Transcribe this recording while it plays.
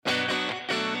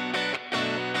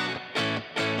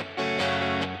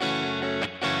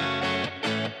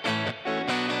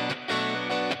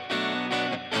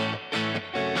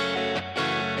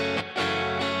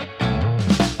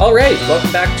All right,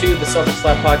 welcome back to the Celtics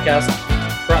Lab podcast,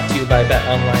 brought to you by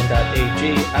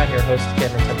betonline.ag. I'm your host,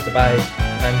 Cameron Temitabai.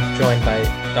 I'm joined by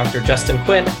Dr. Justin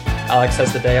Quinn. Alex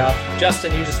has the day off.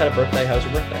 Justin, you just had a birthday. How's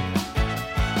your birthday?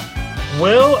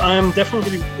 Well, I'm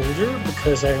definitely getting older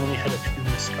because I only had a few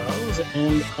mezcals,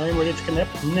 and I'm ready to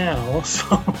connect now.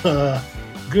 So,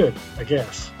 good, I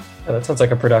guess. Oh, that sounds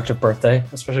like a productive birthday,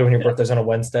 especially when your birthday's on a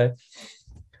Wednesday.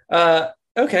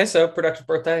 Okay, so productive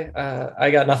birthday.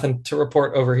 I got nothing to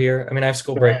report over here. I mean, I have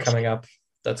school break coming up.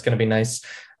 That's going to be nice.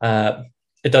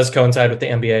 It does coincide with the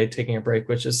NBA taking a break,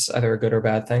 which is either a good or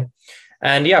bad thing.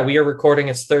 And yeah, we are recording.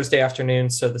 It's Thursday afternoon.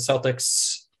 So the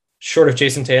Celtics, short of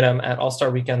Jason Tatum at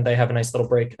All-Star Weekend, they have a nice little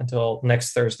break until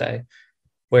next Thursday,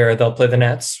 where they'll play the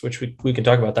Nets, which we can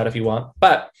talk about that if you want.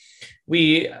 But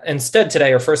we instead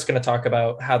today are first going to talk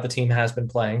about how the team has been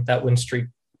playing. That win streak,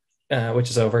 which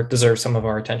is over, deserves some of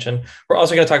our attention. We're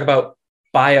also going to talk about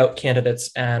buyout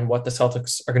candidates and what the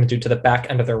Celtics are going to do to the back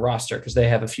end of their roster, because they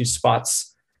have a few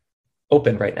spots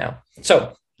open right now.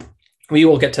 So we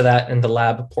will get to that in the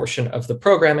lab portion of the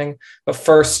programming. But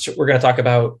first, we're going to talk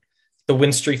about the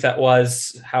win streak that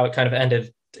was, how it kind of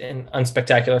ended in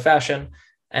unspectacular fashion.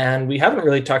 And we haven't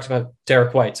really talked about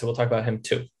Derek White, so we'll talk about him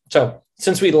too. So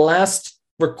since we last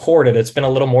recorded, it's been a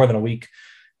little more than a week.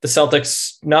 The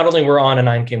Celtics not only were on a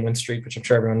 9-game win streak, which I'm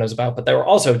sure everyone knows about, but they were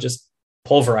also just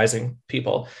pulverizing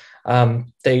people.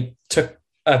 They took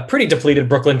a pretty depleted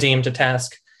Brooklyn team to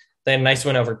task. They had a nice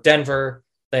win over Denver.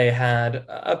 They had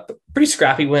a pretty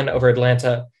scrappy win over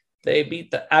Atlanta. They beat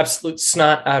the absolute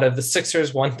snot out of the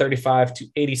Sixers,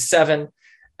 135-87,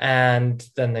 and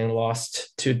then they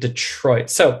lost to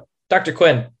Detroit. So, Dr.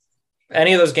 Quinn,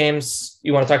 any of those games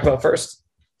you want to talk about first?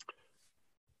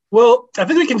 Well, I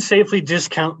think we can safely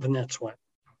discount the Nets win.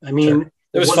 I mean, sure.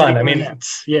 It was fun. I mean,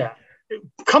 Nets. Yeah.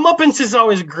 Comeuppance is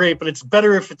always great, but it's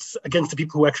better if it's against the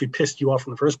people who actually pissed you off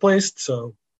in the first place.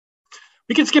 So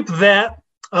we can skip that.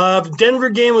 The Denver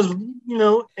game was,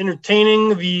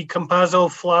 entertaining. The Campazzo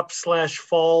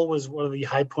flop/fall was one of the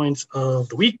high points of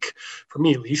the week, for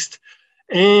me at least,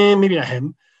 and maybe not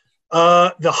him.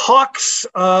 The Hawks,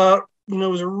 it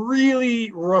was a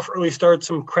really rough early start,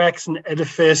 some cracks in the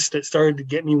edifice that started to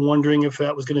get me wondering if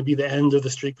that was going to be the end of the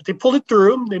streak. But they pulled it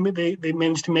through. They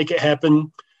managed to make it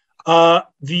happen.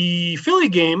 The Philly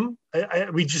game,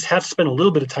 we just have to spend a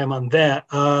little bit of time on that.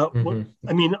 I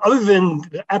mean, other than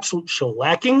the absolute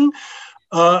shellacking,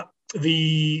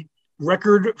 the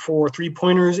record for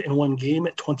three-pointers in one game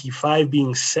at 25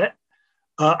 being set,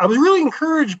 I was really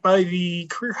encouraged by the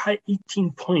career-high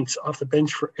 18 points off the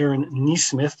bench for Aaron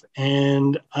Nesmith,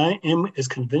 and I am as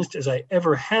convinced as I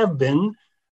ever have been.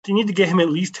 They need to get him at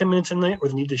least 10 minutes a night, or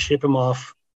they need to ship him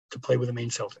off to play with the main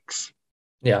Celtics.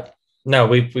 Yeah. No,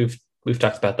 we've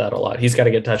talked about that a lot. He's got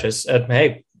to get touches.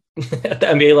 Hey, at the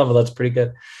NBA level, that's pretty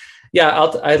good. Yeah,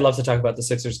 I'd love to talk about the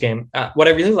Sixers game. What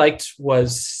I really liked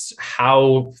was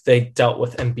how they dealt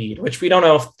with Embiid, which we don't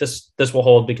know if this will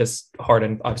hold because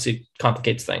Harden obviously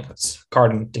complicates things.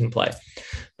 Harden didn't play.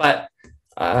 But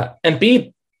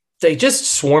Embiid, they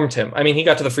just swarmed him. I mean, he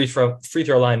got to the free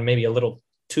throw line maybe a little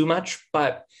too much,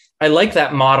 but I like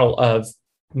that model of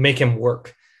make him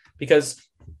work, because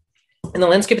in the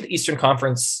landscape of the Eastern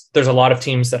Conference, there's a lot of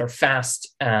teams that are fast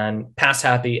and pass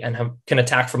happy and can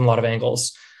attack from a lot of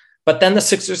angles. But then the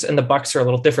Sixers and the Bucks are a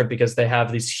little different because they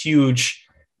have these huge,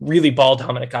 really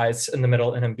ball-dominant guys in the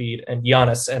middle, and Embiid and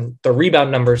Giannis, and their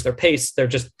rebound numbers, their pace, they're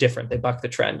just different. They buck the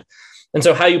trend. And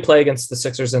so how you play against the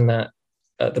Sixers and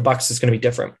the Bucks is going to be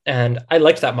different. And I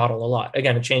liked that model a lot.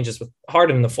 Again, it changes with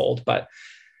Harden in the fold, but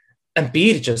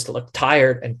Embiid just looked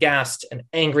tired and gassed and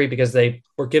angry because they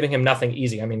were giving him nothing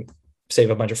easy. I mean,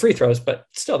 save a bunch of free throws, but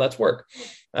still that's work.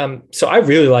 So I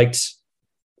really liked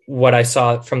what I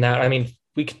saw from that. I mean,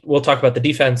 we'll talk about the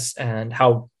defense and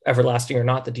how everlasting or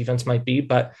not the defense might be,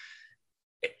 but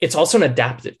it's also an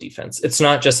adaptive defense. It's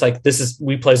not just like,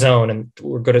 we play zone and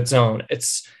we're good at zone.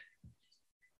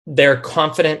 They're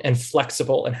confident and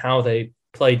flexible in how they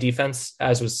play defense,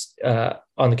 as was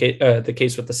on the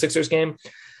case with the Sixers game.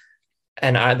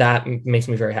 And that makes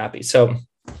me very happy. So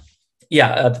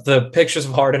yeah, the pictures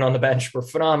of Harden on the bench were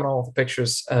phenomenal. The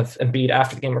pictures of Embiid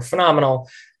after the game were phenomenal.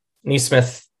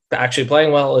 Nesmith actually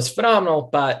playing well is phenomenal,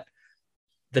 but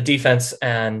the defense,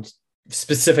 and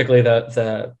specifically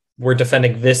we're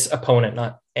defending this opponent,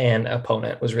 not an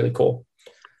opponent, was really cool.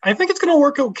 I think it's going to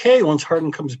work okay once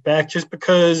Harden comes back, just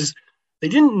because they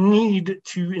didn't need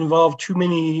to involve too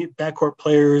many backcourt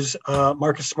players.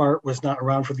 Marcus Smart was not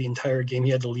around for the entire game.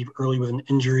 He had to leave early with an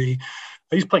injury.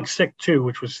 But he's playing sick too,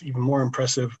 which was even more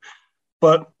impressive.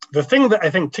 But the thing that I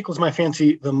think tickles my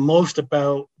fancy the most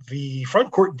about the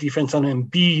front court defense on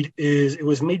Embiid is it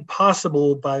was made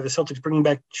possible by the Celtics bringing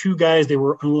back two guys they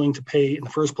were unwilling to pay in the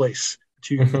first place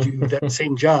to do that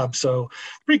same job. So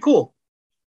pretty cool.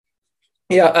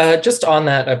 Yeah, just on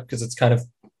that, because it's kind of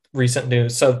recent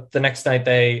news. So the next night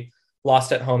they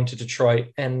lost at home to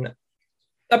Detroit, and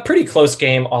a pretty close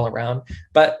game all around.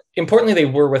 But importantly, they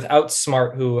were without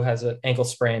Smart, who has an ankle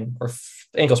sprain,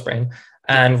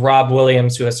 and Rob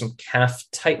Williams, who has some calf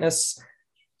tightness.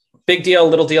 Big deal,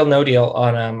 little deal, no deal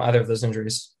on either of those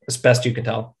injuries, as best you can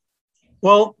tell.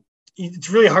 Well, it's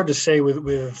really hard to say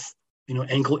with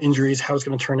ankle injuries how it's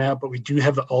going to turn out, but we do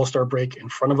have the All-Star break in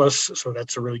front of us, so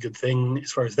that's a really good thing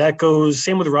as far as that goes.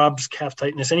 Same with Rob's calf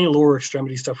tightness. Any lower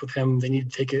extremity stuff with him, they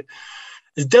need to take it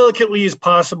as delicately as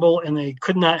possible, and they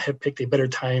could not have picked a better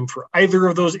time for either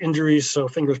of those injuries, so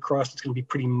fingers crossed it's going to be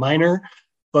pretty minor,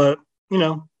 but,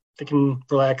 they can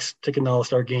relax, take an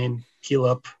All-Star game, heal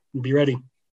up, and be ready.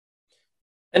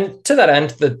 And to that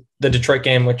end, the Detroit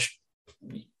game, which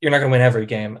you're not going to win every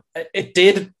game, it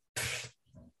did.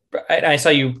 I saw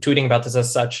you tweeting about this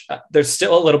as such. There's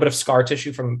still a little bit of scar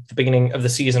tissue from the beginning of the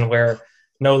season where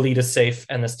no lead is safe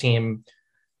and this team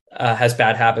has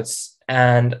bad habits.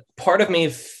 And part of me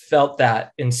felt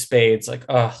that in spades, like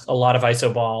a lot of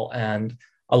iso ball and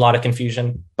a lot of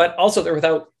confusion, but also they're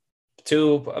without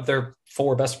two of their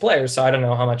four best players. So I don't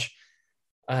know how much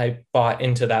I bought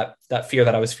into that fear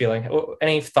that I was feeling.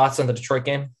 Any thoughts on the Detroit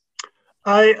game?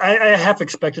 I half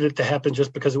expected it to happen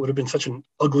just because it would have been such an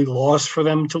ugly loss for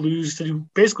them to lose to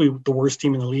basically the worst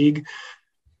team in the league.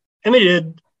 And they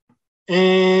did.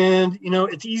 And,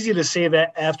 it's easy to say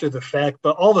that after the fact,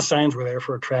 but all the signs were there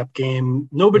for a trap game.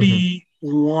 Nobody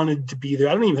wanted to be there.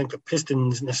 I don't even think the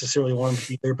Pistons necessarily wanted to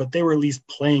be there, but they were at least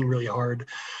playing really hard.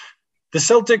 The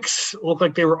Celtics looked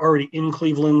like they were already in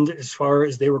Cleveland as far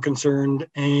as they were concerned.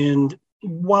 And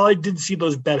while I did see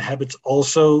those bad habits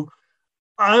also,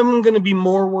 I'm going to be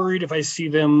more worried if I see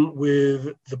them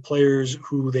with the players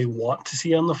who they want to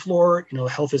see on the floor.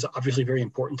 Health is obviously very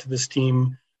important to this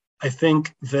team. I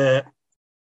think that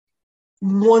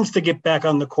once they get back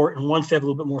on the court and once they have a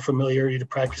little bit more familiarity to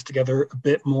practice together a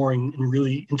bit more and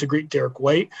really integrate Derek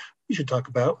White, we should talk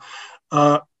about,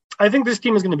 I think this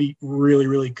team is going to be really,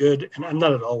 really good. And I'm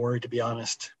not at all worried, to be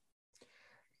honest.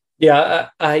 Yeah,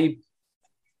 I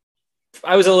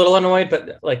was a little annoyed,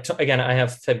 but again, I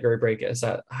have February break as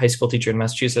a high school teacher in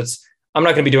Massachusetts. I'm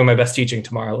not going to be doing my best teaching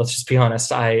tomorrow. Let's just be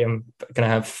honest. I am going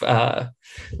to have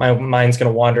my mind's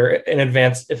going to wander in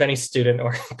advance. If any student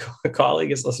or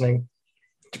colleague is listening,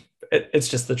 it's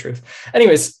just the truth.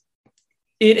 Anyways,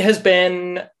 it has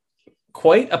been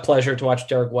quite a pleasure to watch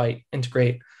Derek White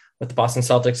integrate with the Boston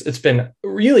Celtics. It's been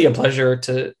really a pleasure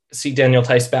to see Daniel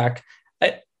Tice back.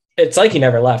 It's like he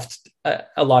never left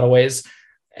a lot of ways.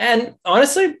 And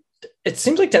honestly, it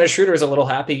seems like Dennis Schroeder is a little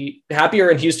happier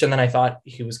in Houston than I thought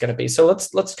he was going to be. So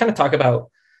let's kind of talk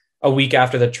about a week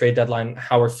after the trade deadline,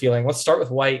 how we're feeling. Let's start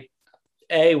with White.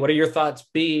 A, what are your thoughts?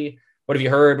 B, what have you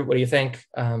heard? What do you think?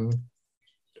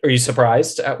 Are you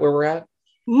surprised at where we're at?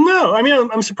 No, I mean,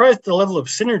 I'm surprised at the level of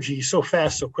synergy so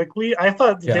fast, so quickly. I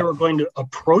thought that they were going to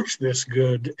approach this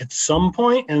good at some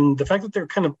point, and the fact that they're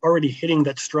kind of already hitting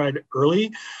that stride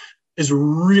early is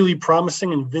really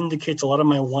promising and vindicates a lot of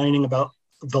my whining about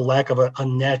the lack of a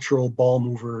natural ball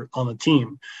mover on the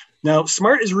team. Now,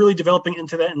 Smart is really developing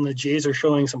into that, and the Jays are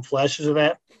showing some flashes of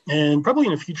that. And probably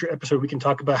in a future episode, we can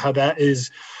talk about how that is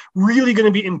really going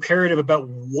to be imperative about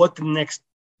what the next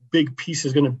big piece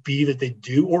is going to be that they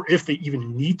do, or if they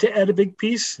even need to add a big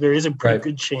piece. There is a pretty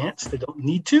good chance they don't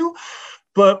need to.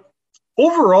 But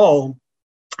overall,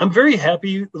 I'm very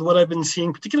happy with what I've been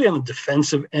seeing, particularly on the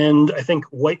defensive end. I think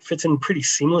White fits in pretty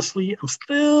seamlessly. I'm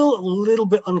still a little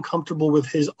bit uncomfortable with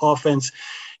his offense.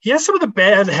 He has some of the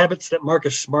bad habits that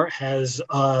Marcus Smart has.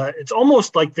 It's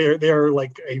almost like they're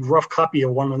like a rough copy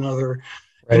of one another.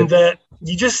 Right. And that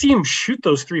you just see him shoot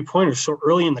those 3-pointers so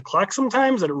early in the clock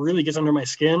sometimes that it really gets under my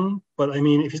skin. But, I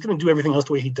mean, if he's going to do everything else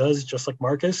the way he does, just like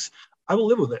Marcus, I will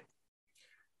live with it.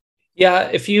 Yeah,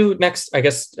 if you I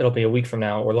guess it'll be a week from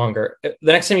now or longer. The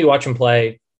next time you watch him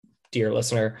play, dear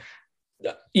listener,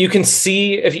 you can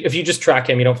see if you just track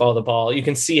him, you don't follow the ball, you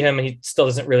can see him and he still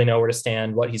doesn't really know where to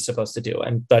stand, what he's supposed to do.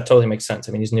 And that totally makes sense.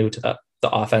 I mean, he's new to the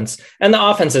offense, and the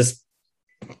offense is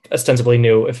ostensibly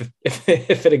new if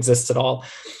it exists at all.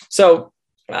 So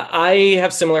I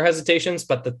have similar hesitations,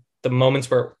 but the moments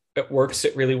where it works,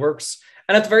 it really works.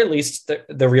 And at the very least,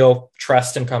 the real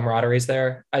trust and camaraderie is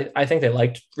there. I think they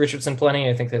liked Richardson plenty.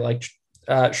 I think they liked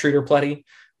Schroeder plenty,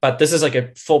 but this is like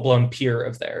a full-blown peer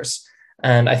of theirs.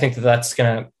 And I think that's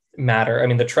going to matter. I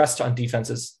mean, the trust on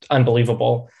defense is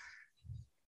unbelievable.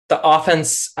 the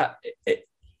offense,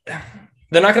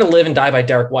 they're not going to live and die by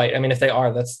Derek White. I mean, if they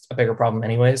are, that's a bigger problem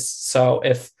anyways. So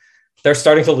if they're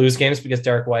starting to lose games because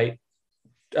Derek White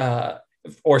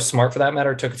or Smart for that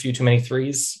matter took a few too many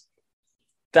threes,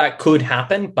 that could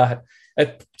happen, but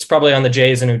it's probably on the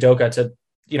Jays and Udoka to,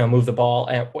 move the ball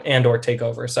and or take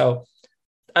over. So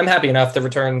I'm happy enough. The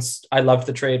returns, I loved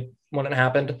the trade when it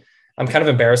happened. I'm kind of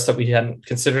embarrassed that we hadn't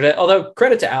considered it. Although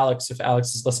credit to Alex, if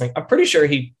Alex is listening, I'm pretty sure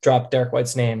he dropped Derek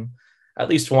White's name at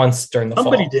least once during the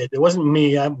Somebody fall. did. It wasn't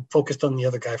me. I'm focused on the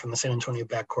other guy from the San Antonio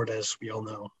backcourt, as we all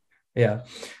know. Yeah.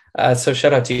 So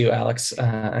shout out to you, Alex.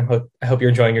 I hope you're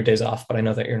enjoying your days off, but I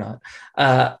know that you're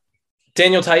not.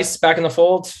 Daniel Tice back in the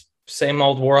fold. Same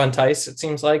old war on Tice, it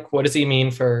seems like. What does he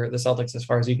mean for the Celtics as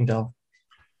far as you can tell?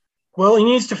 Well, he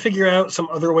needs to figure out some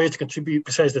other ways to contribute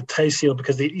besides the Tice deal,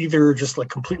 because they either just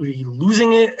completely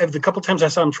losing it. The couple times I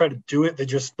saw him try to do it, they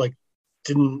just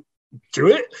didn't do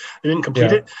it. They didn't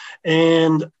complete it.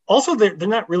 And also they're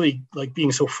not really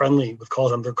being so friendly with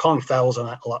calls. They're calling fouls on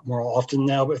that a lot more often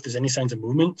now, if there's any signs of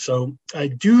movement. So I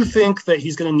do think that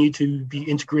he's going to need to be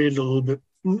integrated a little bit,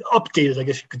 updated, I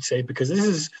guess you could say, because this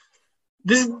is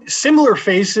similar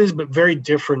faces, but very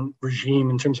different regime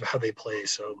in terms of how they play.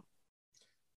 So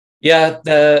yeah,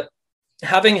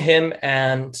 having him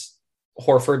and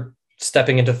Horford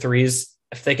stepping into threes,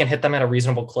 if they can hit them at a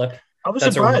reasonable clip. I was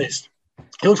surprised.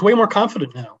 He looks way more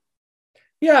confident now.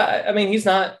 Yeah, I mean, he's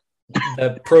not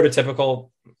the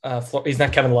prototypical he's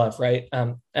not Kevin Love, right?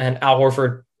 And Al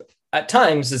Horford at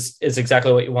times is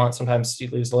exactly what you want. Sometimes he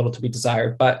leaves a little to be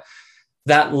desired, but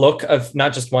that look of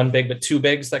not just one big, but two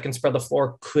bigs that can spread the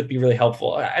floor could be really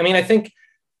helpful. I mean, I think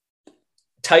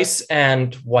Tice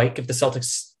and White give the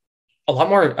Celtics a lot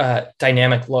more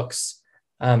dynamic looks.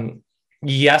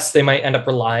 Yes, they might end up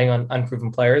relying on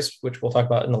unproven players, which we'll talk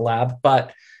about in the lab,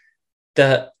 but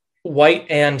the White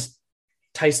and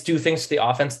Tice do things to the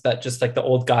offense that just the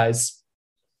old guys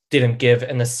didn't give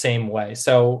in the same way.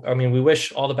 So, I mean, we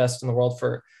wish all the best in the world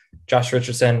for Josh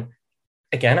Richardson.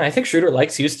 Again, I think Schroeder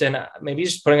likes Houston. Maybe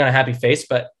he's just putting on a happy face,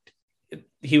 but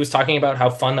he was talking about how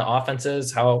fun the offense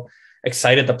is, how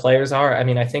excited the players are. I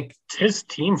mean, I think it's his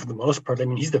team for the most part. I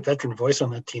mean, he's the veteran voice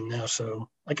on that team now, so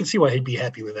I can see why he'd be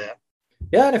happy with that.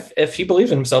 Yeah, and if he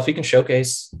believes in himself, he can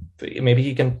showcase. Maybe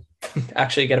he can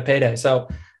actually get a payday. So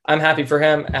I'm happy for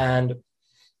him, and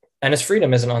his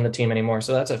freedom isn't on the team anymore.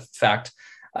 So that's a fact.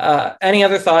 Any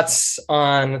other thoughts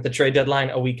on the trade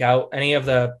deadline a week out? Any of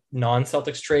the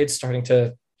non-Celtics trades starting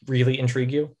to really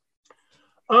intrigue you?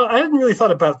 I hadn't really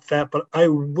thought about that, but I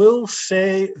will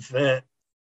say that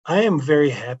I am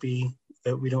very happy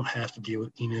that we don't have to deal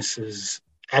with Enos's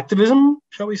activism,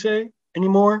 shall we say,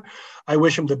 anymore. I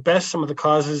wish him the best. Some of the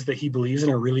causes that he believes in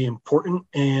are really important,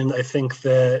 and I think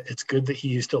that it's good that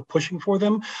he is still pushing for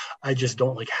them. I just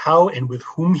don't like how and with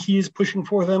whom he is pushing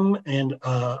for them, and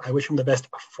I wish him the best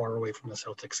far away from the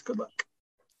Celtics. Good luck.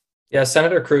 Yeah,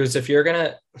 Senator Cruz, if you're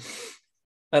going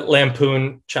to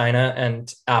lampoon China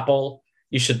and Apple,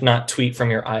 you should not tweet from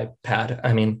your iPad.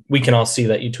 I mean, we can all see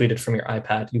that you tweeted from your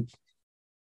iPad. You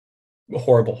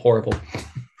horrible, horrible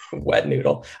wet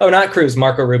noodle. Oh, not Cruz,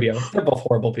 Marco Rubio. They're both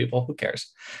horrible people. Who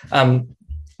cares?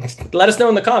 Let us know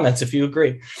in the comments if you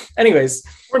agree. Anyways.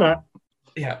 We're not.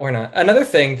 Yeah, we're not. Another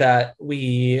thing that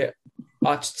we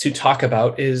ought to talk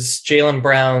about is Jaylen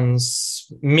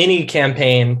Brown's mini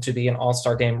campaign to be an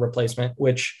all-star game replacement,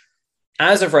 which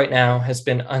as of right now has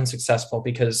been unsuccessful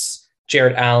because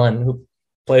Jared Allen, who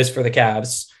plays for the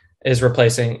Cavs, is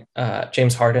replacing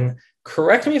James Harden.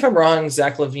 Correct me if I'm wrong,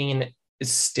 Zach LaVine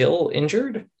is still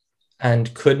injured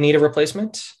and could need a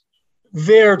replacement.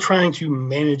 They're trying to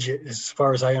manage it as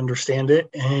far as I understand it,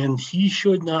 and he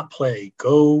should not play.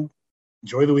 Go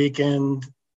enjoy the weekend,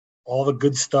 all the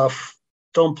good stuff.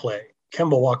 Don't play.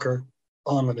 Kemba Walker,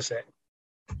 all I'm going to say.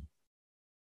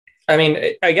 I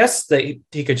mean, I guess that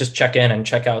he could just check in and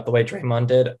check out the way Draymond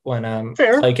did when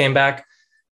Clay came back.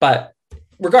 But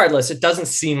regardless, it doesn't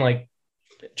seem like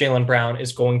Jaylen Brown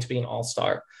is going to be an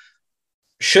all-star.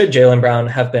 Should Jaylen Brown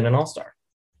have been an all-star?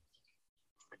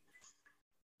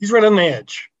 He's right on the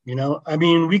edge. I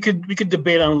mean, we could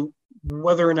debate on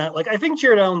whether or not, I think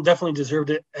Jared Allen definitely deserved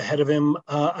it ahead of him.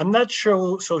 I'm not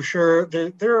so sure.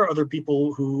 There are other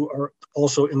people who are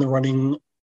also in the running.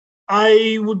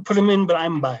 I would put him in, but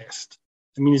I'm biased.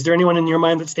 I mean, is there anyone in your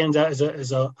mind that stands out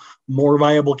as a more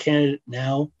viable candidate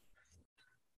now?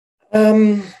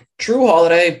 Drew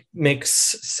Holiday makes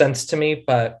sense to me,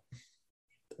 but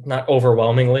not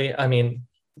overwhelmingly. I mean,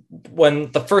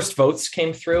 when the first votes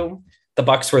came through, the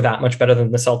Bucks were that much better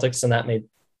than the Celtics, and that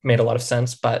made a lot of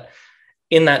sense. But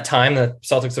in that time, the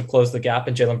Celtics have closed the gap,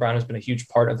 and Jaylen Brown has been a huge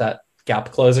part of that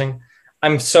gap closing.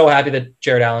 I'm so happy that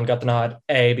Jared Allen got the nod,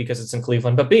 A, because it's in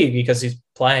Cleveland, but B, because he's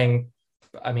playing.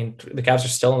 I mean, the Cavs are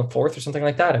still in the fourth or something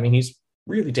like that. I mean, he's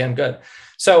really damn good.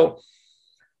 So,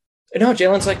 no,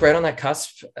 Jalen's like right on that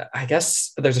cusp. I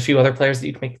guess there's a few other players that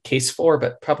you can make the case for,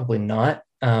 but probably not.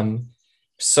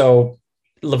 So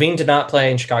Levine did not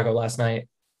play in Chicago last night.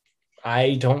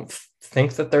 I don't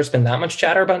think that there's been that much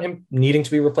chatter about him needing to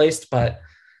be replaced, but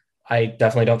I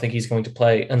definitely don't think he's going to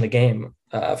play in the game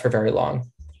for very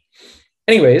long.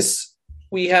 Anyways,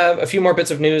 we have a few more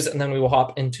bits of news, and then we will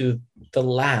hop into the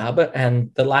lab.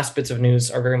 And the last bits of news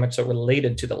are very much so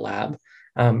related to the lab.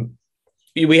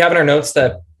 We have in our notes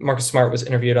that Marcus Smart was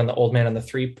interviewed on the Old Man and the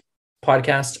Three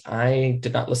podcast. I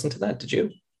did not listen to that. Did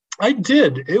you? I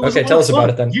did. It was okay. Tell us about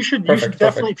it then. You should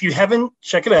definitely, if you haven't,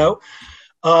 check it out.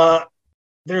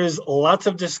 There's lots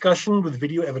of discussion with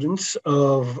video evidence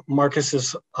of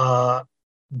Marcus's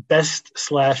best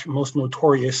 / most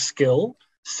notorious skill,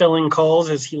 selling calls,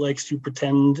 as he likes to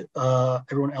pretend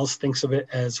everyone else thinks of it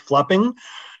as flopping.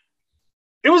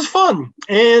 It was fun.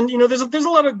 And, there's a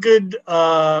lot of good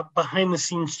behind the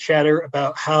scenes chatter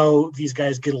about how these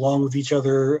guys get along with each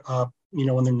other,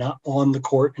 when they're not on the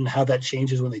court and how that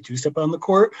changes when they do step on the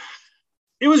court.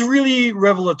 It was really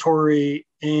revelatory,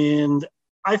 and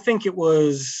I think it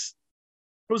was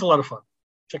a lot of fun.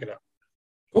 Check it out.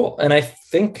 Cool. And I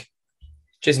think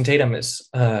Jason Tatum is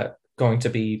going to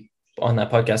be on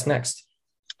that podcast next.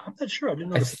 I'm not sure. I didn't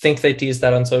know. I think they teased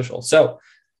that on social. So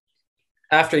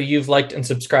after you've liked and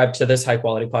subscribed to this high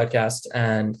quality podcast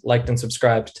and liked and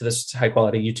subscribed to this high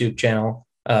quality YouTube channel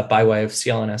by way of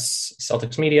CLNS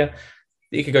Celtics Media,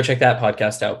 you could go check that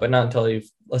podcast out, but not until you've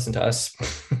listened to us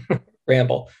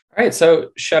ramble. All right.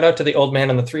 So shout out to the Old Man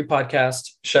and the Three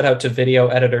podcast. Shout out to video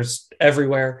editors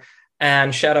everywhere.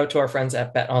 And shout out to our friends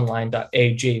at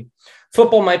betonline.ag.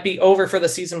 Football might be over for the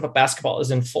season, but basketball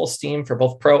is in full steam for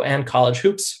both pro and college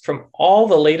hoops. From all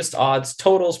the latest odds,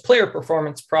 totals, player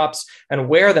performance props, and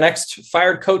where the next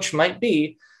fired coach might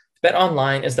be,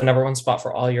 BetOnline is the number one spot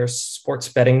for all your sports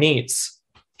betting needs.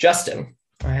 Justin,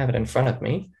 I have it in front of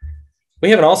me. We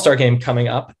have an all-star game coming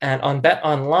up, and on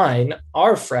BetOnline,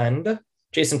 our friend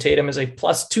Jason Tatum is a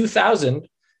plus 2,000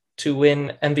 to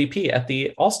win MVP at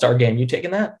the all-star game. You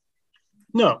taking that?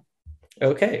 No.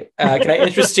 Okay. Can I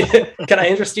interest you? Can I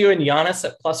interest you in Giannis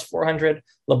at plus 400,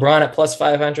 LeBron at plus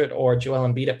 500, or Joel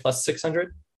Embiid at plus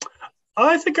 600?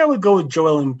 I think I would go with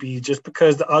Joel Embiid just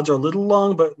because the odds are a little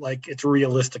long, but it's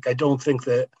realistic. I don't think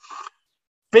that,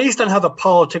 based on how the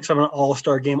politics of an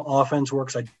all-star game offense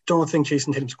works, I don't think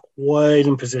Jason Tatum's quite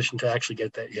in position to actually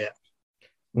get that yet.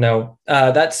 No.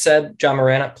 That said, John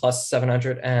Moran at plus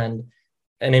 700 and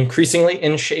an increasingly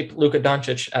in shape Luka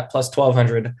Doncic at plus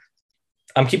 1,200.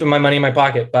 I'm keeping my money in my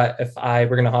pocket, but if I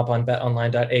were going to hop on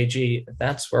betonline.ag,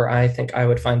 that's where I think I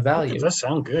would find value. That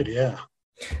sounds good, yeah.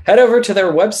 Head over to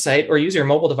their website or use your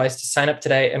mobile device to sign up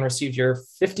today and receive your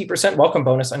 50% welcome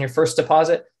bonus on your first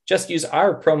deposit. Just use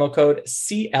our promo code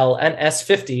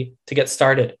CLNS50 to get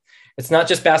started. It's not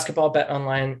just basketball.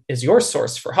 BetOnline is your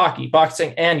source for hockey,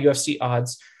 boxing, and UFC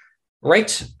odds.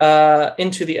 Right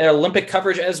into the Olympic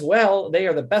coverage as well. They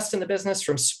are the best in the business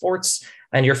from sports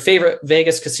and your favorite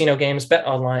Vegas casino games.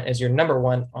 BetOnline is your number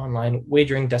one online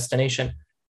wagering destination.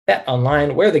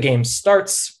 BetOnline, where the game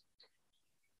starts.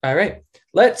 All right,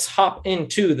 let's hop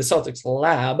into the Celtics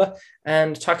lab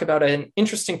and talk about an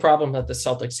interesting problem that the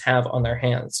Celtics have on their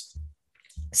hands.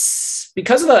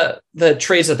 Because of the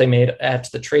trades that they made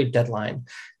at the trade deadline,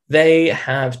 they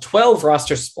have 12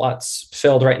 roster slots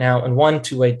filled right now and one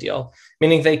two-way deal,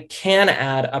 meaning they can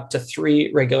add up to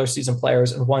 3 regular season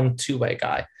players and 1 two-way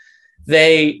guy.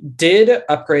 They did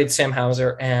upgrade Sam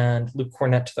Hauser and Luke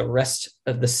Cornett to the rest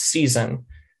of the season.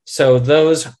 So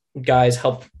those guys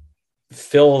help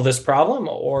fill this problem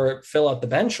or fill out the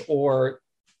bench or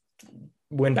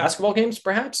win basketball games,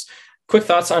 perhaps. Quick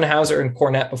thoughts on Hauser and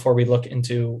Cornett before we look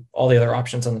into all the other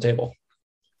options on the table.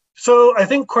 So I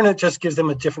think Cornett just gives them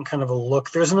a different kind of a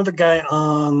look. There's another guy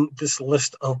on this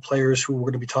list of players who we're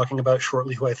going to be talking about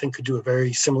shortly who I think could do a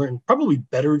very similar and probably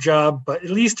better job, but at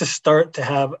least to start to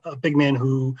have a big man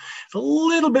who is a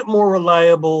little bit more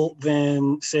reliable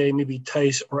than, say, maybe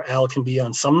Tice or Al can be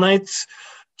on some nights.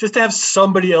 Just to have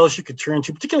somebody else you could turn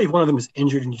to, particularly if one of them is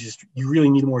injured and you really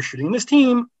need more shooting. And this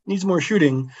team needs more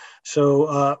shooting.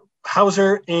 So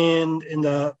Hauser and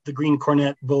the Green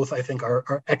Cornett both, I think,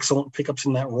 are excellent pickups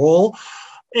in that role.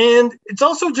 And it's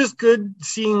also just good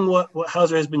seeing what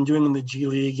Hauser has been doing in the G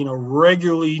League,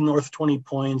 regularly north of 20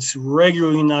 points,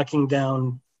 regularly knocking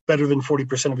down better than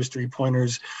 40% of his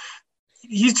three-pointers.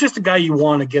 He's just a guy you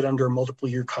want to get under a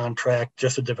multiple-year contract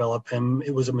just to develop him.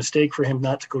 It was a mistake for him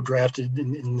not to go drafted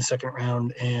in the second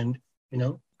round. And,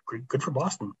 good for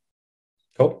Boston.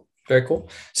 Cool. Very cool.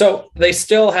 So they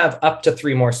still have up to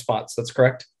 3 more spots. That's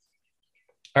correct.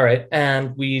 All right.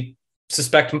 And we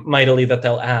suspect mightily that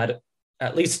they'll add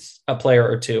at least a player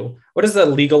or 2. What is the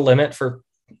legal limit for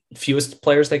fewest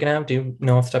players they can have? Do you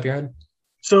know off the top of your head?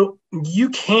 So you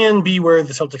can be where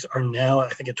the Celtics are now, I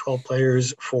think at 12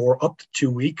 players for up to 2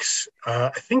 weeks.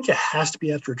 I think it has to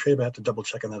be after a trade, but I have to double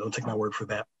check on that. Don't take my word for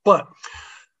that. But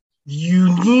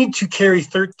you need to carry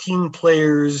 13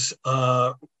 players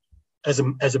as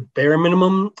a bare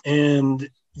minimum, and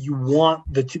you want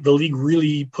the league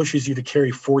really pushes you to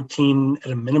carry 14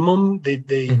 at a minimum. They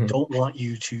don't want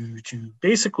you to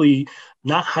basically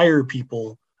not hire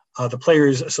people. The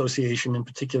Players Association in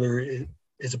particular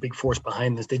is a big force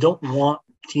behind this. They don't want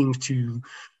teams to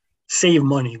save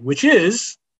money, which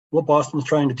is what Boston's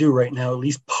trying to do right now, at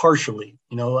least partially.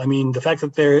 I mean, the fact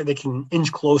that they can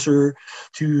inch closer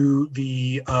to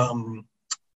the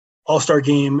All-Star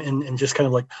game and just kind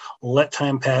of like let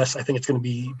time pass, I think it's going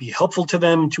to be helpful to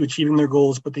them to achieving their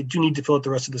goals, but they do need to fill out the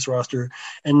rest of this roster,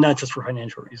 and not just for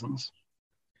financial reasons.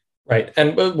 Right.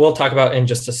 And we'll talk about in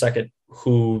just a second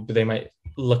who they might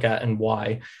look at and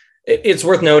why. It's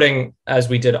worth noting, as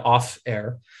we did off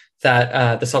air,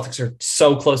 that the Celtics are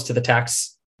so close to the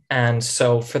tax. And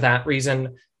so for that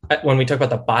reason, when we talk about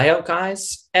the buyout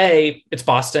guys, A, it's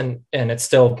Boston and it's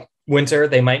still winter.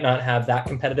 They might not have that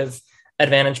competitive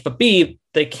advantage, but B,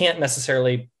 they can't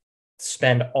necessarily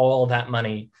spend all that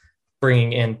money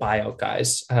bringing in buyout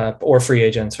guys or free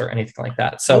agents or anything like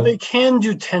that. So they can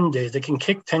do 10 days. They can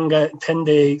kick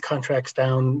 10-day contracts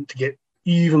down to get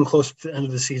even closer to the end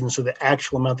of the season. So the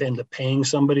actual amount they end up paying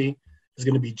somebody is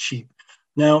going to be cheap.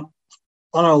 Now,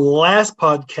 on our last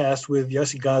podcast with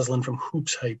Yossi Goslin from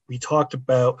Hoops Hype, we talked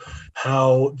about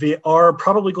how they are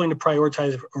probably going to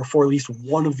prioritize for at least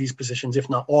one of these positions, if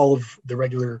not all of the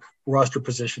regular roster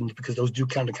positions, because those do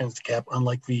count against the cap,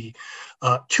 unlike the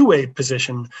two-way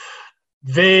position.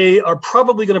 They are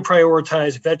probably going to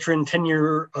prioritize veteran,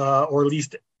 10-year, or at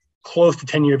least close to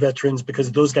 10-year veterans,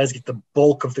 because those guys get the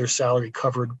bulk of their salary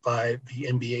covered by the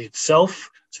NBA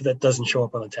itself, so that doesn't show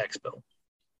up on the tax bill.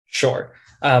 Sure.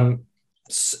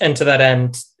 And to that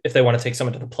end, if they want to take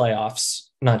someone to the playoffs,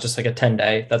 not just like a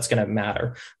 10-day, that's going to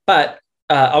matter. But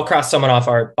I'll cross someone off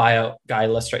our buyout guy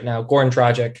list right now. Goran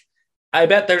Dragic. I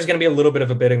bet there's going to be a little bit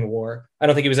of a bidding war. I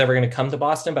don't think he was ever going to come to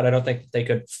Boston, but I don't think they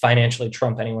could financially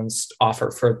trump anyone's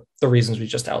offer for the reasons we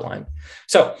just outlined.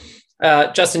 So,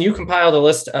 Justin, you compiled a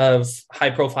list of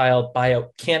high-profile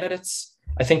buyout candidates.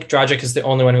 I think Dragic is the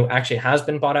only one who actually has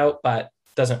been bought out, but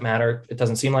doesn't matter. It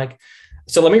doesn't seem like.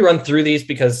 So let me run through these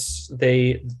because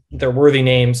they're worthy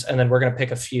names, and then we're going to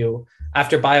pick a few.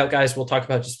 After buyout guys, we'll talk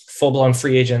about just full-blown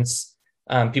free agents,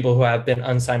 people who have been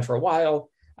unsigned for a while.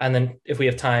 And then if we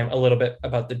have time, a little bit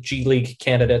about the G League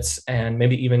candidates and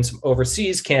maybe even some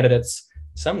overseas candidates,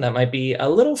 some that might be a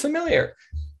little familiar.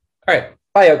 All right,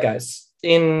 buyout guys.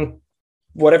 In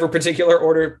whatever particular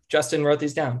order Justin wrote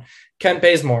these down. Kent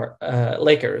Bazemore,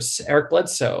 Lakers. Eric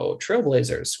Bledsoe,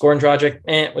 Trailblazers. Goran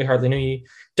Dragic, we hardly knew you.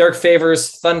 Derek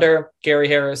Favors, Thunder. Gary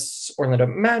Harris, Orlando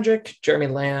Magic. Jeremy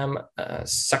Lamb,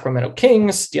 Sacramento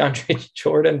Kings. DeAndre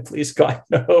Jordan, please God,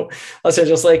 no. Los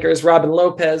Angeles Lakers. Robin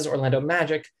Lopez, Orlando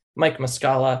Magic. Mike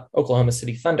Muscala, Oklahoma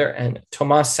City Thunder. And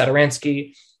Tomas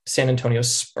Satoransky, San Antonio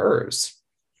Spurs.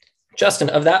 Justin,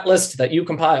 of that list that you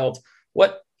compiled,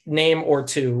 what name or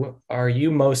two are you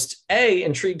most A,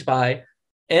 intrigued by,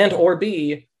 and or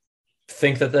B,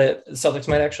 think that the Celtics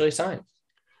might actually sign?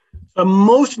 I'm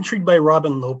most intrigued by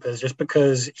Robin Lopez, just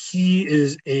because he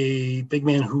is a big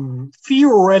man who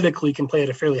theoretically can play at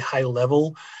a fairly high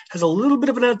level, has a little bit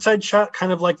of an outside shot,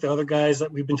 kind of like the other guys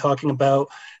that we've been talking about.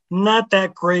 Not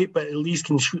that great, but at least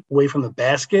can shoot away from the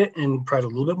basket and provide a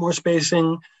little bit more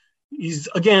spacing. He's,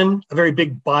 again, a very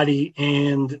big body,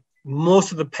 and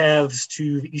most of the paths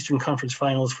to the Eastern Conference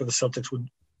Finals for the Celtics would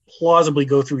plausibly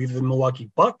go through either the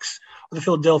Milwaukee Bucks or the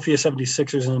Philadelphia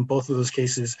 76ers. And in both of those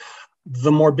cases,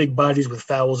 the more big bodies with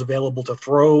fouls available to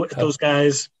throw at those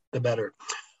guys, the better.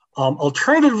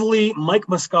 Alternatively, Mike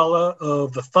Muscala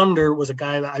of the Thunder was a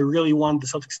guy that I really wanted the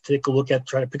Celtics to take a look at,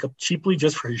 try to pick up cheaply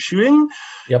just for his shooting.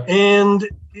 Yep. And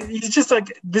he's just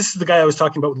like, this is the guy I was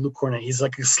talking about with Luke Cornet. He's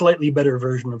like a slightly better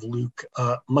version of Luke,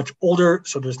 much older,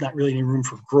 so there's not really any room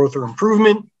for growth or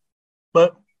improvement.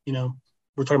 But,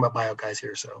 we're talking about buyout guys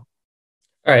here, so.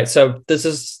 All right, so this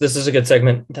is a good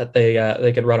segment that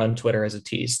they could run on Twitter as a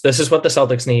tease. This is what the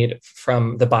Celtics need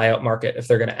from the buyout market if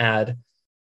they're going to add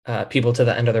people to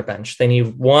the end of their bench. They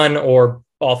need one or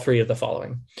all three of the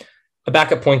following. A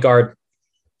backup point guard.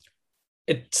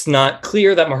 It's not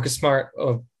clear that Marcus Smart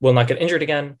will not get injured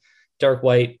again. Derek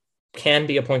White, can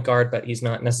be a point guard, but he's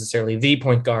not necessarily the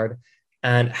point guard.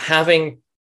 And having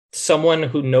someone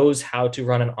who knows how to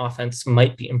run an offense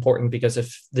might be important, because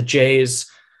if the Jays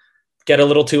get a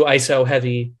little too ISO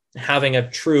heavy, having a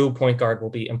true point guard will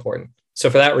be important. So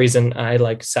for that reason, I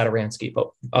like Satoransky,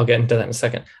 but I'll get into that in a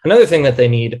second. Another thing that they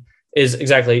need is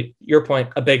exactly your point,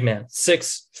 a big man,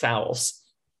 6 fouls.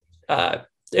 It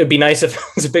would be nice if it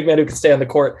was a big man who could stay on the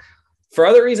court. For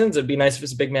other reasons, it'd be nice if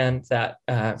it's a big man that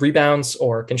rebounds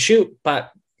or can shoot,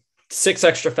 but 6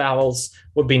 extra fouls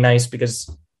would be nice, because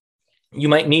you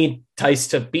might need Tice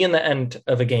to be in the end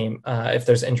of a game if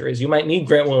there's injuries. You might need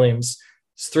Grant Williams'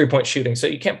 3-point shooting, so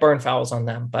you can't burn fouls on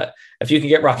them. But if you can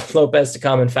get Robin Lopez to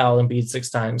come and foul Embiid 6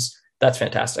 times, that's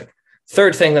fantastic.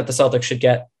 Third thing that the Celtics should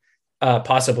get,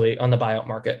 possibly on the buyout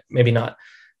market, maybe not,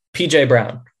 PJ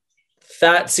Brown.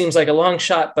 That seems like a long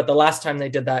shot, but the last time they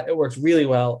did that, it worked really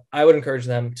well. I would encourage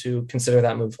them to consider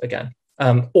that move again,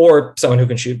 or someone who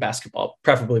can shoot basketball,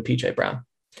 preferably PJ Brown.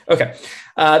 Okay.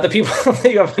 The people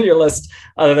that you have on your list,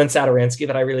 other than Satoransky,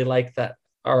 that I really like that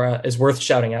is worth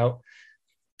shouting out.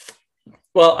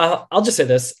 Well, I'll just say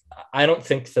this. I don't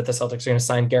think that the Celtics are going to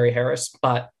sign Gary Harris,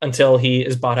 but until he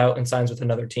is bought out and signs with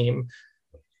another team,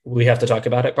 we have to talk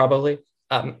about it probably.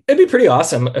 It'd be pretty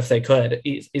awesome if they could.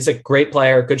 He's a great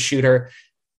player, good shooter.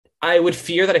 I would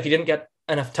fear that if he didn't get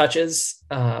enough touches,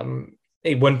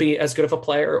 he wouldn't be as good of a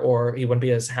player, or he wouldn't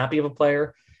be as happy of a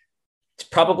player. It's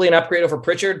probably an upgrade over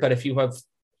Pritchard, but if you have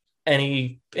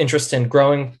any interest in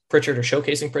growing Pritchard or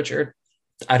showcasing Pritchard,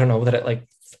 I don't know that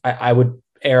I would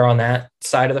err on that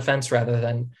side of the fence rather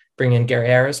than bring in Gary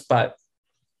Harris, but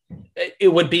it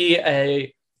would be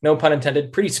a, no pun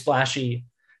intended, pretty splashy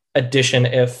addition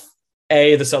if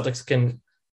A, the Celtics can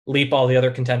leap all the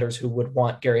other contenders who would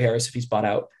want Gary Harris if he's bought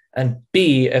out, and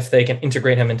B, if they can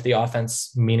integrate him into the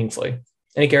offense meaningfully.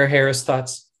 Any Gary Harris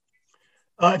thoughts?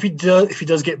 If he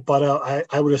does get bought out,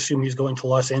 I would assume he's going to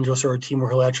Los Angeles or a team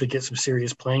where he'll actually get some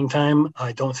serious playing time.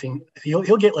 I don't think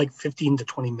he'll get like 15 to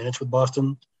 20 minutes with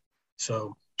Boston.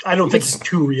 So I don't think it's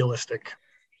too realistic.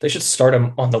 They should start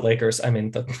him on the Lakers. I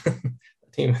mean, the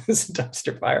team is a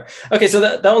dumpster fire. Okay, so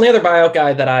the only other buyout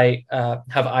guy that I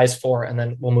have eyes for, and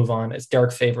then we'll move on, is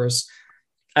Derek Favors.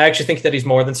 I actually think that he's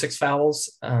more than 6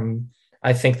 fouls.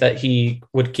 I think that he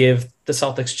would give the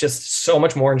Celtics just so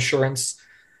much more insurance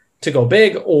to go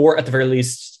big, or at the very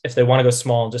least, if they want to go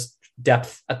small, just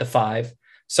depth at the 5.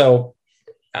 So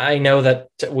I know that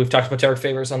we've talked about Derek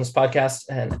Favors on this podcast,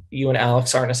 and you and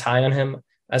Alex aren't as high on him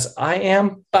as I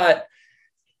am, but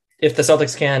if the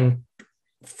Celtics can,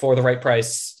 for the right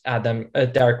price, add them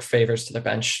Derek Favors to their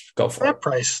bench, go for that it.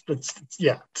 Price, it's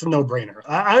a no-brainer.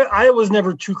 I was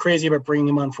never too crazy about bringing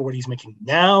him on for what he's making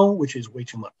now, which is way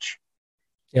too much.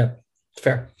 Yeah,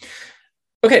 fair.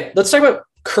 Okay, let's talk about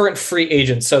current free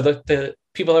agents. So the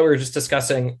people that we were just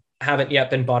discussing haven't yet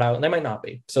been bought out, and they might not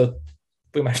be. So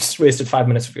we might have just wasted 5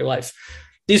 minutes of your life.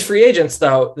 These free agents,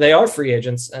 though, they are free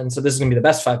agents, and so this is going to be the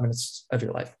best 5 minutes of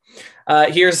your life.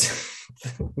 Here's,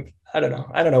 I don't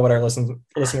know what our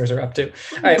listeners are up to.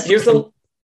 All right, here's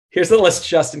the list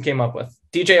Justin came up with: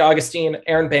 DJ Augustine,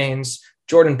 Aaron Baines,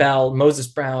 Jordan Bell, Moses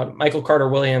Brown, Michael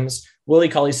Carter-Williams, Willie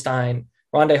Cauley-Stein,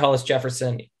 Rondé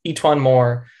Hollis-Jefferson, Etuan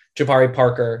Moore, Jabari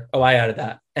Parker. Oh, I added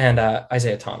that. And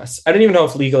Isaiah Thomas. I don't even know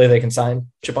if legally they can sign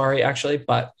Jabari, actually,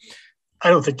 but I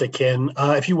don't think they can.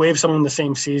 If you waive someone in the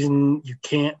same season, you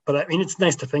can't. But I mean, it's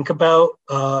nice to think about,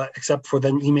 except for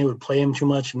then Ime would play him too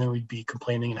much, and then we'd be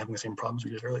complaining and having the same problems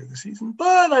we did earlier this season.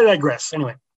 But I digress.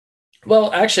 Anyway.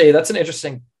 Well, actually, that's an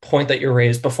interesting point that you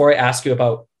raised. Before I ask you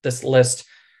about this list,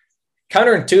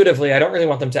 counterintuitively, I don't really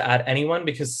want them to add anyone,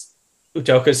 because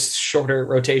Udoka's shorter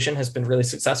rotation has been really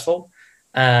successful.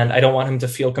 And I don't want him to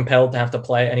feel compelled to have to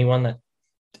play anyone that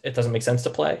it doesn't make sense to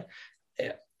play.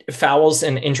 Fouls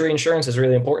and injury insurance is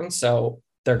really important, so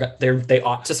they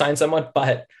ought to sign someone.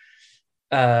 But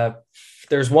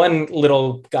there's one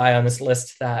little guy on this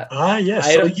list that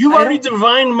yes. So you already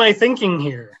divined my thinking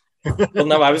here. Well,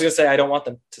 no, I was going to say I don't want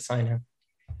them to sign him.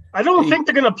 I don't think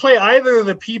they're going to play either of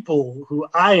the people who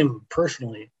I am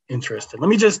personally interested. Let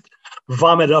me just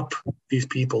vomit up these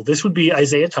people. This would be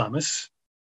Isaiah Thomas.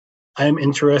 I am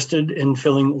interested in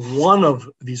filling one of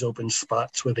these open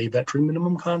spots with a veteran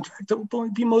minimum contract that will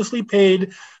be mostly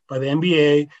paid by the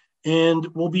NBA and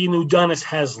will be an Udonis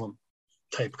Haslem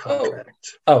type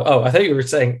contract. Oh, I thought you were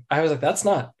saying, I was like, that's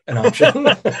not an option.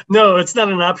 No, it's not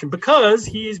an option, because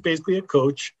he is basically a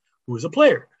coach who is a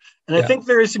player. And I think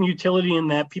there is some utility in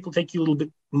that. People take you a little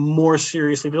bit more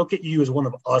seriously. They don't get you as one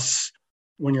of us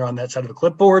when you're on that side of the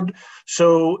clipboard.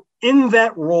 So in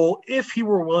that role, if he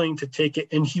were willing to take it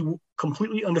and he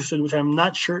completely understood, which I'm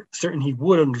not certain he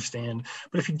would understand.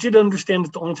 But if he did understand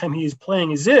that the only time he is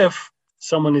playing is if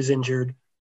someone is injured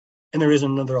and there is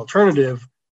another alternative,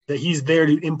 that he's there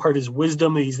to impart his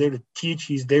wisdom, he's there to teach,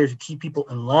 he's there to keep people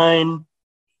in line,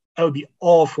 I would be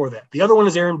all for that. The other one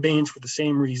is Aaron Baines for the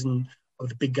same reason of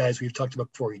the big guys we've talked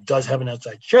about before. He does have an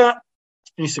outside shot,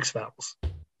 and he's 6 fouls.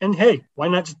 And hey, why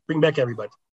not just bring back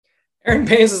everybody? Aaron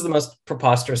Baines is the most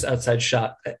preposterous outside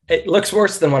shot. It looks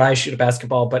worse than when I shoot a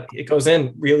basketball, but it goes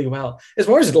in really well. It's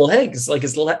more his legs. I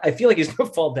feel like he's going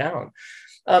to fall down.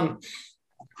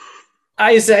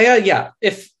 Isaiah, yeah.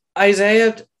 If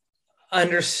Isaiah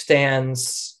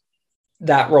understands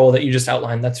that role that you just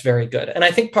outlined, that's very good. And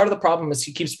I think part of the problem is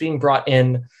he keeps being brought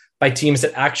in by teams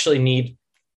that actually need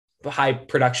high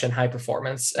production, high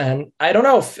performance. And I don't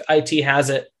know if IT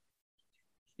has it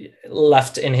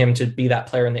left in him to be that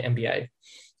player in the NBA.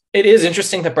 It is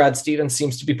interesting that Brad Stevens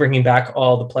seems to be bringing back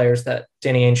all the players that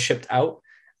Danny Ainge shipped out.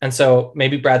 And so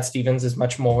maybe Brad Stevens is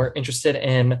much more interested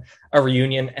in a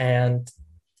reunion, and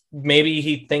maybe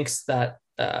he thinks that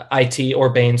IT or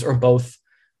Baines or both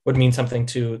would mean something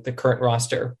to the current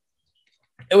roster.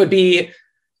 It would be,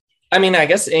 I mean, I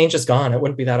guess Ainge is gone. It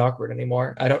wouldn't be that awkward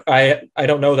anymore. I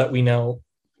don't know that we know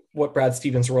what Brad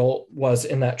Stevens' role was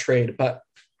in that trade, but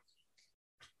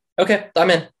okay, I'm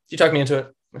in. You talked me into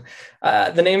it.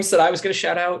 The names that I was going to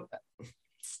shout out,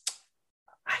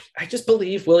 I just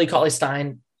believe Willie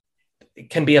Cauley-Stein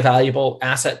can be a valuable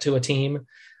asset to a team.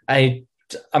 I'm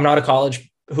not a college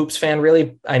hoops fan,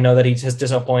 really. I know that he has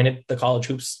disappointed the college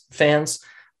hoops fans,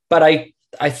 but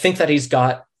I think that he's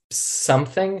got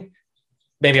something.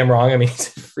 Maybe I'm wrong. I mean,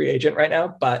 he's a free agent right now,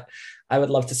 but I would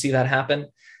love to see that happen.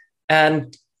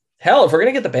 And hell, if we're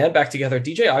going to get the band back together,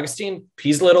 DJ Augustine,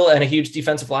 he's little and a huge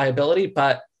defensive liability,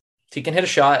 but he can hit a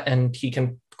shot and he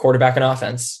can quarterback an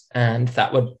offense. And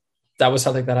that was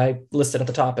something that I listed at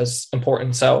the top as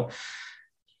important. So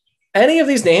any of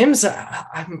these names,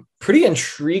 I'm pretty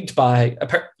intrigued by,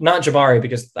 not Jabari,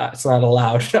 because that's not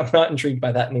allowed. I'm not intrigued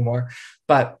by that anymore.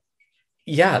 But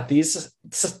yeah, these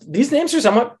names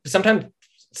are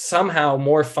somehow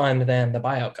more fun than the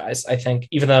buyout guys, I think,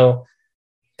 even though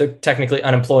they're technically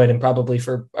unemployed and probably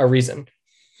for a reason.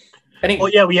 Well,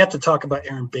 yeah, we have to talk about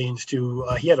Aaron Baines, too.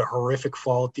 He had a horrific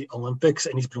fall at the Olympics,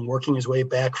 and he's been working his way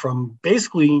back from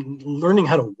basically learning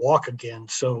how to walk again.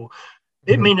 So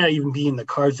it may not even be in the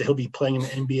cards that he'll be playing in the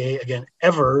NBA again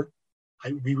ever.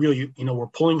 We really, we're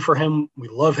pulling for him. We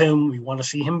love him. We want to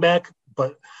see him back.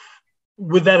 But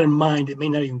with that in mind, it may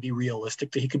not even be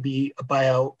realistic that he could be a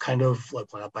buyout kind of,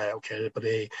 like, well, not buyout candidate, but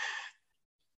a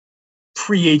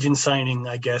free agent signing,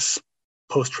 I guess,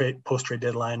 post-trade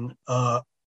deadline.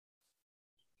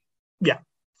 Yeah.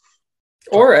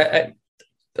 Or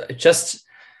just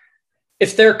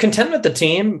if they're content with the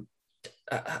team,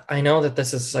 I know that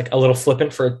this is like a little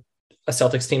flippant for a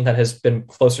Celtics team that has been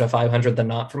closer to 500 than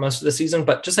not for most of the season,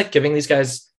 but just like giving these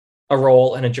guys a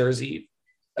role and a jersey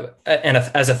and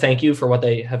as a thank you for what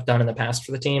they have done in the past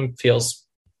for the team feels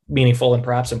meaningful and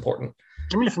perhaps important.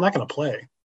 I mean, if they're not going to play.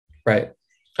 Right.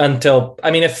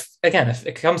 If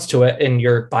it comes to it and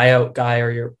your buyout guy or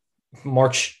your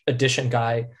March edition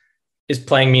guy is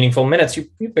playing meaningful minutes, you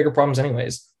have bigger problems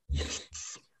anyways.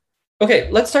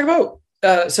 Okay, let's talk about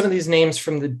some of these names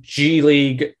from the G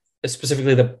League,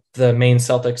 specifically the main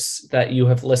Celtics that you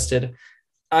have listed.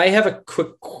 I have a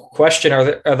quick question.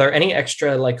 Are there any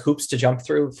extra like hoops to jump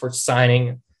through for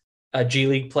signing a G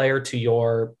League player to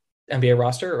your NBA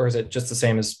roster, or is it just the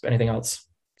same as anything else?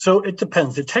 So it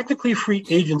depends. They're technically free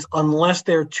agents unless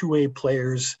they're two-way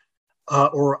players,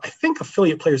 or I think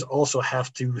affiliate players also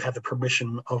have to have the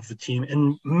permission of the team.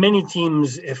 And many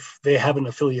teams, if they have an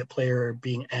affiliate player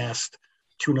being asked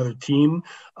to another team,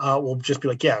 will just be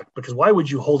like, yeah, because why would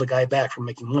you hold a guy back from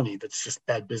making money? That's just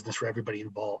bad business for everybody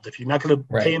involved. If you're not going to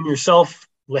pay him yourself,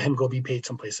 let him go be paid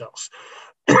someplace else.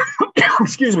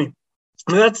 Excuse me.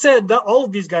 That said, all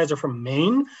of these guys are from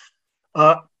Maine.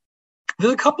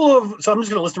 There's a couple of, so I'm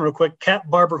just going to list them real quick. Cat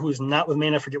Barber, who is not with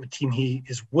Maine. I forget what team he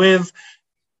is with.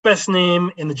 Best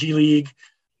name in the G League.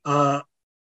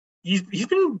 He's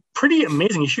been pretty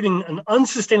amazing. He's shooting an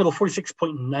unsustainable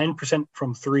 46.9%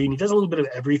 from three, and he does a little bit of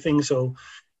everything. So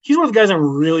he's one of the guys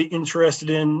I'm really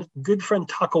interested in. Good friend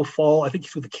Taco Fall. I think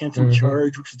he's with the Canton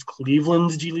Charge, which is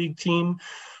Cleveland's G League team.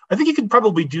 I think he could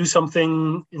probably do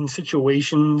something in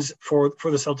situations for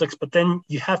the Celtics, but then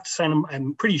you have to sign him.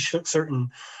 I'm pretty certain.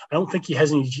 I don't think he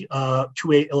has any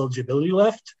two-way eligibility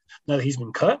left now that he's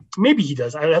been cut. Maybe he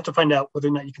does. I would have to find out whether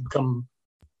or not you can become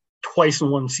twice in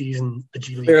one season a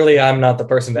G League. Clearly, I'm not the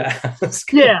person to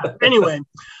ask. Yeah. Anyway,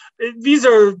 these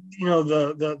are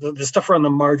the stuff around the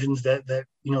margins that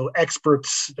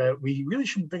experts that we really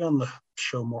should bring on the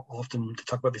show more often to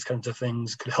talk about these kinds of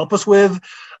things could help us with.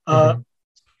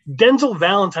 Denzel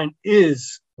Valentine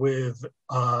is with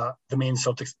the Maine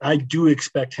Celtics. I do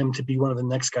expect him to be one of the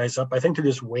next guys up. I think they're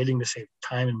just waiting to save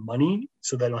time and money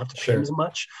so they don't have to pay him as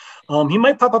much. He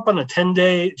might pop up on a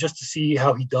 10-day just to see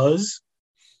how he does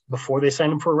before they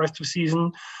sign him for a rest of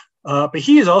season. But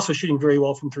he is also shooting very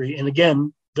well from three. And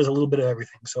again, does a little bit of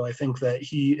everything. So I think that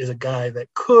he is a guy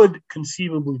that could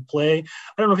conceivably play. I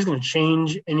don't know if he's going to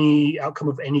change any outcome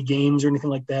of any games or anything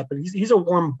like that, but he's a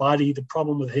warm body. The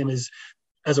problem with him is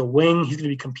as a wing, he's going to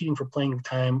be competing for playing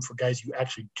time for guys you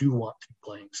actually do want to be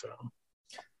playing. So,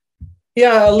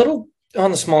 yeah, a little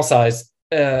on the small size,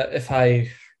 if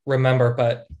I remember,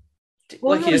 but it's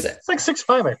like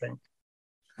 6'5", I think.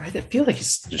 I feel like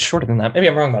he's shorter than that. Maybe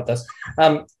I'm wrong about this.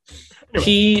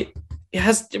 He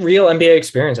has real NBA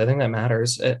experience. I think that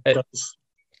matters.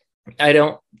 I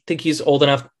don't think he's old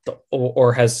enough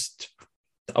or has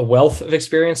a wealth of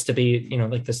experience to be,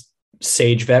 like this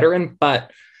sage veteran, but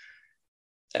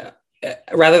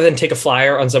rather than take a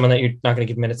flyer on someone that you're not going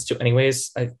to give minutes to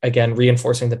anyways, again,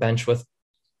 reinforcing the bench with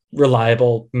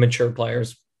reliable, mature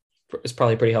players is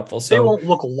probably pretty helpful. So they won't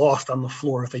look lost on the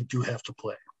floor if they do have to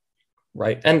play.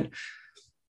 Right. And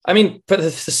I mean, but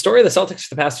the story of the Celtics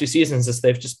for the past 2 seasons is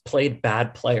they've just played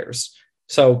bad players.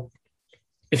 So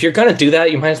if you're going to do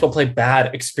that, you might as well play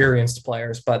bad, experienced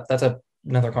players. But that's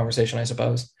another conversation, I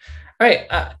suppose. All right.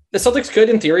 The Celtics could,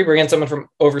 in theory, bring in someone from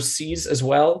overseas as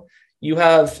well. You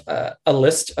have a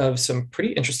list of some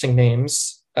pretty interesting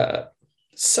names,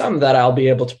 some that I'll be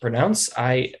able to pronounce.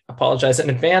 I apologize in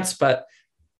advance, but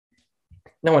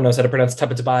no one knows how to pronounce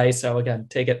Tabatabai. So again,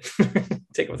 take it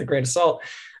with a grain of salt.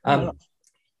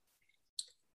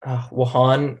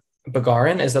 Wahan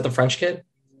Bagarin, is that the French kid?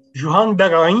 Juhan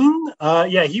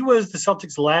Bagarin, he was the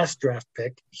Celtics' last draft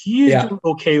pick. He is doing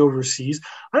okay overseas.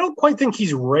 I don't quite think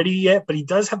he's ready yet, but he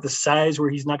does have the size where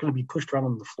he's not going to be pushed around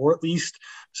on the floor at least.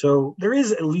 So there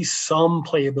is at least some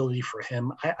playability for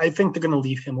him. I think they're going to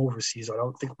leave him overseas. I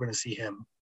don't think we're going to see him.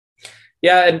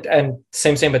 Yeah, and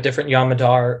same but different. Jan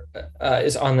Madar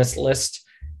is on this list.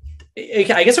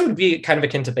 I guess it would be kind of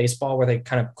akin to baseball where they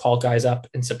kind of call guys up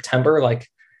in September. Like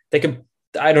they could,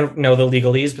 I don't know the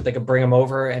legalese, but they could bring them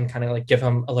over and kind of like give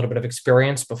them a little bit of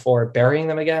experience before burying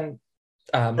them again.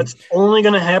 That's only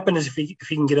going to happen is if he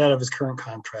can get out of his current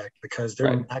contract, because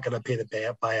they're not going to pay the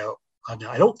buyout. Now,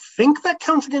 I don't think that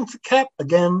counts against the cap.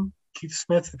 Again, Keith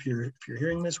Smith, if you're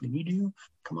hearing this, we need you.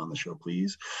 Come on the show,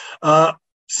 please.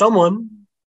 Someone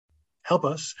help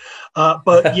us.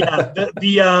 But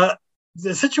yeah,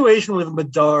 the situation with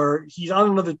Madar, he's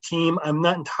on another team. I'm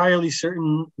not entirely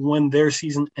certain when their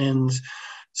season ends.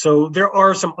 So there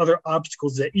are some other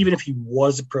obstacles that even if he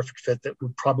was a perfect fit, that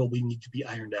would probably need to be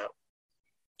ironed out.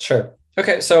 Sure.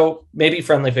 Okay. So maybe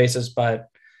friendly faces, but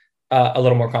a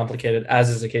little more complicated, as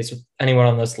is the case with anyone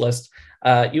on this list.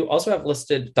 You also have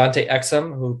listed Dante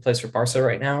Exum, who plays for Barca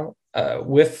right now,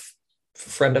 with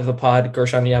friend of the pod,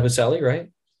 Gershon Yabusele, right?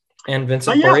 And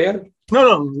Vincent Poirier?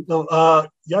 No.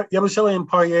 Yabusele and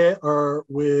Poirier are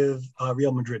with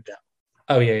Real Madrid now.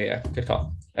 Oh, yeah. Good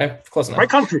call. Close enough. Right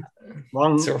country.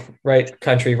 Wrong. So, right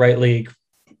country, right league,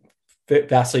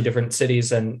 vastly different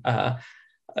cities. And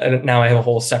now I have a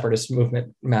whole separatist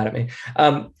movement mad at me.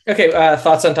 Okay,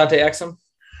 thoughts on Dante Exum?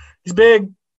 He's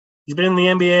big. He's been in the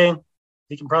NBA.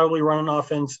 He can probably run an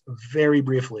offense very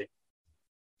briefly.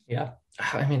 Yeah.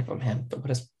 I mean, man,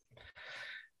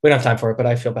 we don't have time for it, but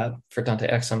I feel bad for Dante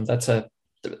Exum. That's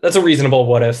a reasonable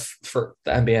what if for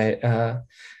the NBA.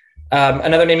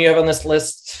 Another name you have on this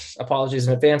list, apologies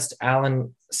in advance,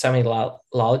 Alan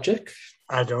Semilagic.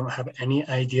 I don't have any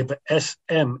idea, but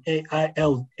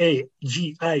Semilagic.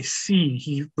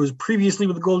 He was previously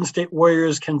with the Golden State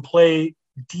Warriors, can play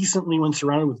decently when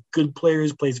surrounded with good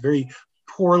players, plays very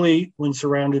poorly when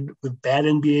surrounded with bad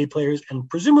NBA players, and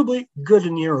presumably good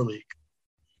in the EuroLeague.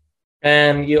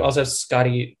 And you also have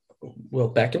Scotty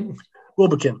Wilbekin.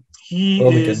 He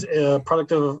is a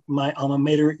product of my alma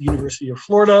mater, University of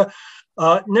Florida.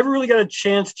 Never really got a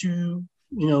chance to,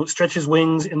 stretch his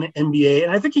wings in the NBA.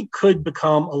 And I think he could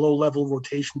become a low-level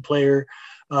rotation player.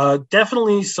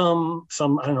 Definitely some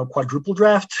quadruple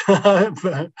draft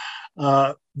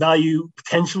value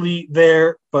potentially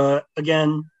there. But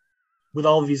again, with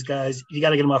all of these guys, you got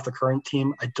to get them off the current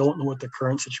team. I don't know what the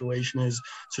current situation is.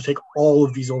 So take all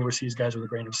of these overseas guys with a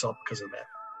grain of salt because of that.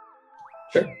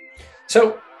 Sure.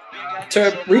 So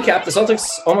to recap, the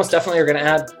Celtics almost definitely are going to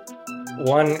add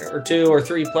 1 or 2 or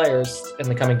 3 players in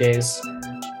the coming days.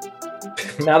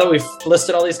 Now that we've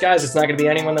listed all these guys, it's not going to be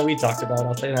anyone that we talked about,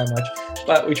 I'll tell you that much.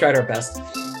 But we tried our best.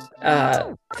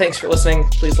 Thanks for listening.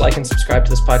 Please like and subscribe to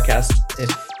this podcast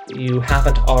if you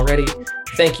haven't already.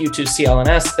 Thank you to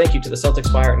CLNS, thank you to the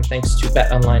Celtics Wire, and thanks to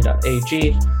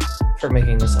betonline.ag for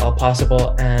making this all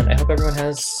possible. And I hope everyone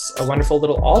has a wonderful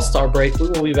little all-star break. We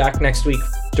will be back next week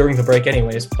during the break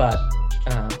anyways, but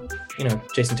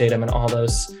Jason Tatum and all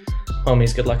those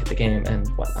homies, good luck at the game and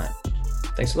whatnot.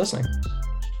 Thanks for listening.